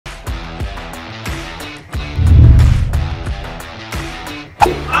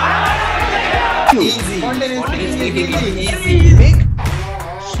Easy. Easy. Big,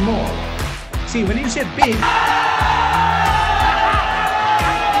 small. See, when you say big,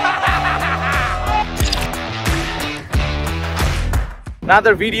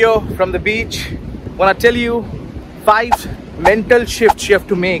 another video from the beach. Want to tell you 5 mental shifts you have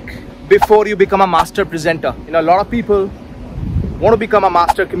to make before you become a master presenter. You know, a lot of people want to become a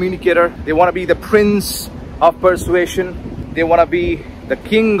master communicator. They want to be the prince of persuasion. They want to be the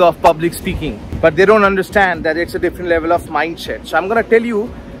king of public speaking, but they don't understand that it's a different level of mindset. So I'm going to tell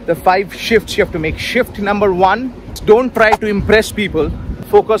you the 5 shifts you have to make. Shift number 1, don't try to impress people.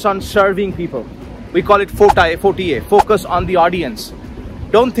 Focus on serving people. We call it 4TA, focus on the audience.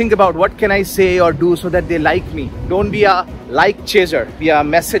 Don't think about what can I say or do so that they like me. Don't be a like chaser, be a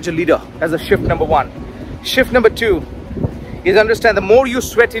message leader. That's a shift number 1. Shift number 2 is understand the more you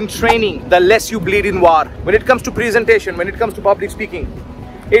sweat in training, the less you bleed in war. When it comes to presentation, when it comes to public speaking,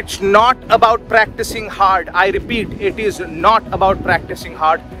 it's not about practicing hard. I repeat, it is not about practicing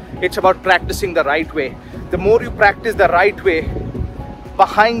hard. It's about practicing the right way. The more you practice the right way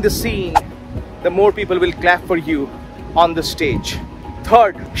behind the scene, the more people will clap for you on the stage.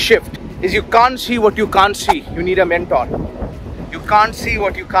 3rd shift is you can't see what you can't see. You need a mentor. You can't see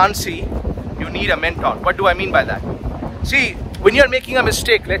what you can't see. You need a mentor. What do I mean by that? See, when you're making a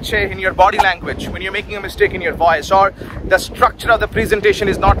mistake, let's say in your body language, when you're making a mistake in your voice, or the structure of the presentation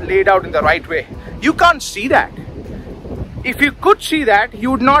is not laid out in the right way, you can't see that. If you could see that,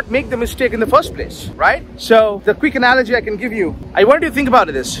 you would not make the mistake in the first place, right? So the quick analogy I can give you, I want you to think about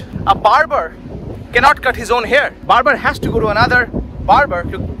this. A barber cannot cut his own hair. Barber has to go to another barber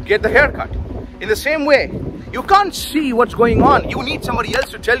to get the haircut. In the same way, you can't see what's going on. You need somebody else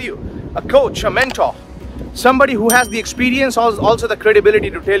to tell you. A coach, a mentor. Somebody who has the experience, also the credibility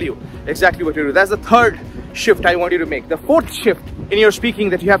to tell you exactly what to do. That's the 3rd shift I want you to make. The 4th shift in your speaking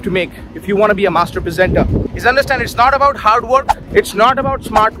that you have to make if you want to be a master presenter is understand it's not about hard work. It's not about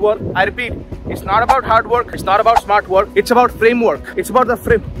smart work. I repeat, it's not about hard work. It's not about smart work. It's about framework. It's about the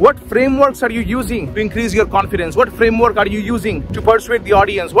what frameworks are you using to increase your confidence? What framework are you using to persuade the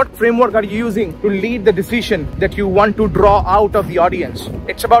audience? What framework are you using to lead the decision that you want to draw out of the audience?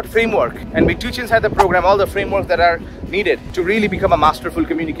 It's about framework, and we teach inside the program all the frameworks that are needed to really become a masterful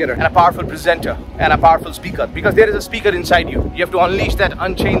communicator and a powerful presenter and a powerful speaker, because there is a speaker inside you. You have to unleash that,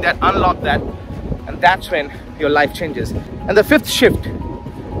 unchain that, unlock that, and that's when your life changes. And the 5th shift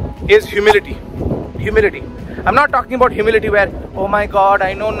is humility. Humility. I'm not talking about humility where, oh my God,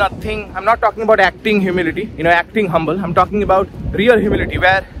 I know nothing. I'm not talking about acting humility, you know, acting humble. I'm talking about real humility,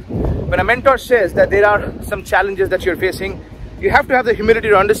 where when a mentor says that there are some challenges that you're facing, you have to have the humility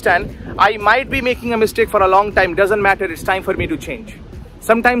to understand, I might be making a mistake for a long time. Doesn't matter. It's time for me to change.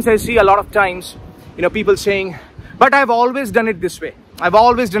 Sometimes I see a lot of times, you know, people saying, but I've always done it this way. I've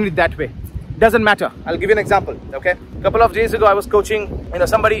always done it that way. Doesn't matter. I'll give you an example. Okay. A couple of days ago, I was coaching, you know,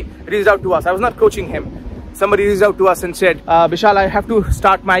 somebody reached out to us. I was not coaching him. Somebody reached out to us and said, Bishal, I have to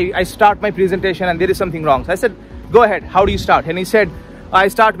start my presentation and there is something wrong. So I said, go ahead. How do you start? And he said, I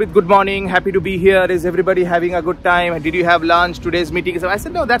start with good morning, happy to be here. Is everybody having a good time? Did you have lunch? Today's meeting. So I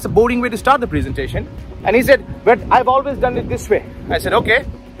said, no, that's a boring way to start the presentation. And he said, but I've always done it this way. I said, okay,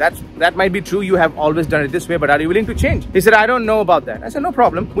 that might be true. You have always done it this way, but are you willing to change? He said, I don't know about that. I said, no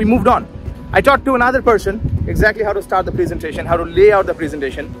problem. We moved on. I talked to another person exactly how to start the presentation, how to lay out the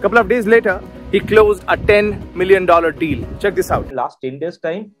presentation. A couple of days later, he closed a $10 million deal. Check this out. Last 10 days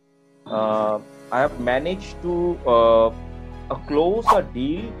time, I have managed to close a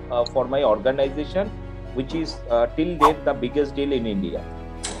deal for my organization, which is till date the biggest deal in India.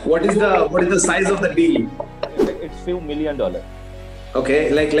 What is the size of the deal? It's few $1 million.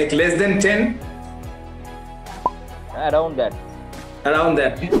 Okay, like less than 10? Around that. Around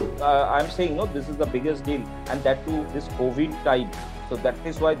that. I'm saying, no, this is the biggest deal, and that too this COVID time. So that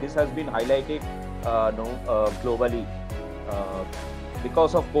is why this has been highlighted globally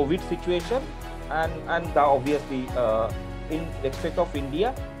because of COVID situation, and obviously in respect of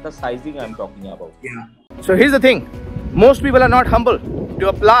India, the sizing I'm talking about. Yeah. So here's the thing. Most people are not humble to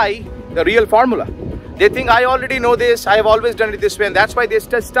apply the real formula. They think, I already know this, I have always done it this way, and that's why they're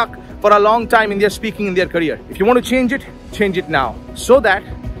still stuck for a long time in their speaking, in their career. If you want to change it now, so that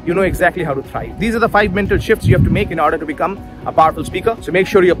you know exactly how to thrive. These are the 5 mental shifts you have to make in order to become a powerful speaker. So make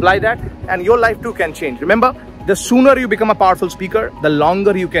sure you apply that, and your life too can change. Remember, the sooner you become a powerful speaker, the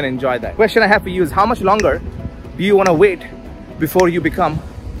longer you can enjoy that. Question I have for you is, how much longer do you want to wait before you become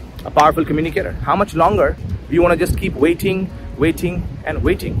a powerful communicator? How much longer do you want to just keep waiting and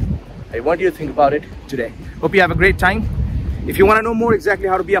waiting? I want you to think about it today. Hope you have a great time. If you want to know more exactly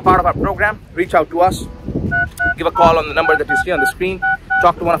how to be a part of our program, reach out to us. Give a call on the number that you see on the screen.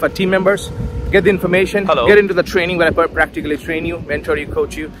 Talk to one of our team members. get the information, get into the training where I practically train you, mentor you,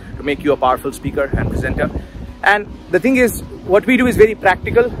 coach you to make you a powerful speaker and presenter. And the thing is, what we do is very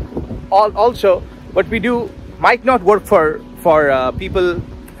practical. Also, what we do might not work for people.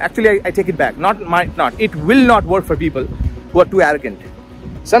 Actually, I take it back. Might not. It will not work for people who are too arrogant.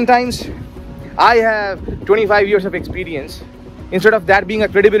 Sometimes I have 25 years of experience. Instead of that being a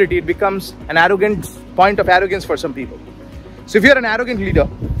credibility, it becomes an arrogant point of arrogance for some people. So if you're an arrogant leader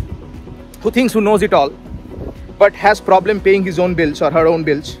who thinks who knows it all, but has problem paying his own bills or her own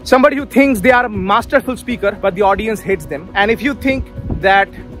bills, somebody who thinks they are a masterful speaker, but the audience hates them, and if you think that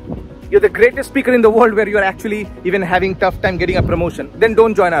you're the greatest speaker in the world where you're actually even having tough time getting a promotion, then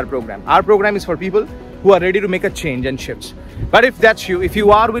don't join our program. Our program is for people who are ready to make a change and shifts. But if that's you, if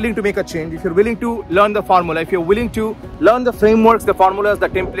you are willing to make a change, if you're willing to learn the formula, if you're willing to learn the frameworks, the formulas, the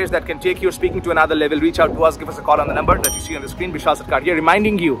templates that can take your speaking to another level, reach out to us, give us a call on the number that you see on the screen. Bishal Sarkar here,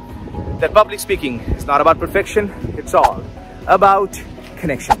 reminding you that public speaking is not about perfection, it's all about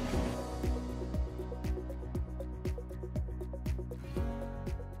connection.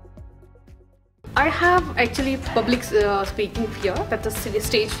 I have actually public speaking fear, that's a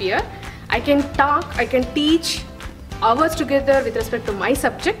stage fear. I can talk, I can teach hours together with respect to my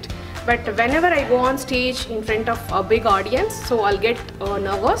subject, but whenever I go on stage in front of a big audience, so I'll get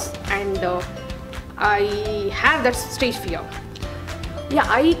nervous, and I have that stage fear. Yeah,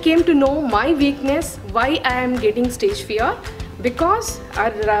 I came to know my weakness, why I am getting stage fear, because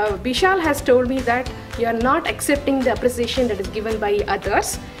Bishal has told me that you are not accepting the appreciation that is given by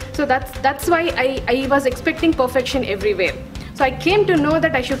others. So that's why I was expecting perfection everywhere. So I came to know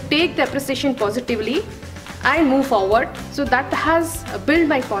that I should take the appreciation positively and move forward. So that has built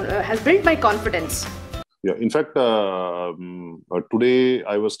my confidence. Yeah, in fact, today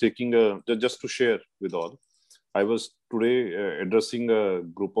I was taking just to share with all. I was today addressing a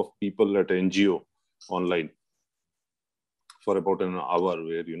group of people at NGO online for about an hour,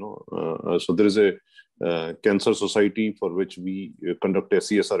 where so there is a cancer society for which we conduct a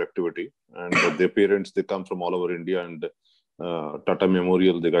CSR activity, and their parents, they come from all over India, and Tata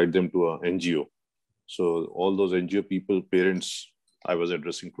Memorial, they guide them to a NGO. So all those NGO people, parents, I was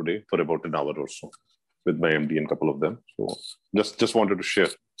addressing today for about an hour or so with my MD and a couple of them. So just wanted to share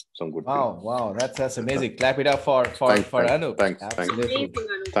some good things. Wow, that's amazing. Clap it up for Anu. Thanks. Absolutely.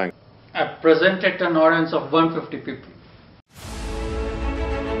 Thanks. I presented an audience of 150 people.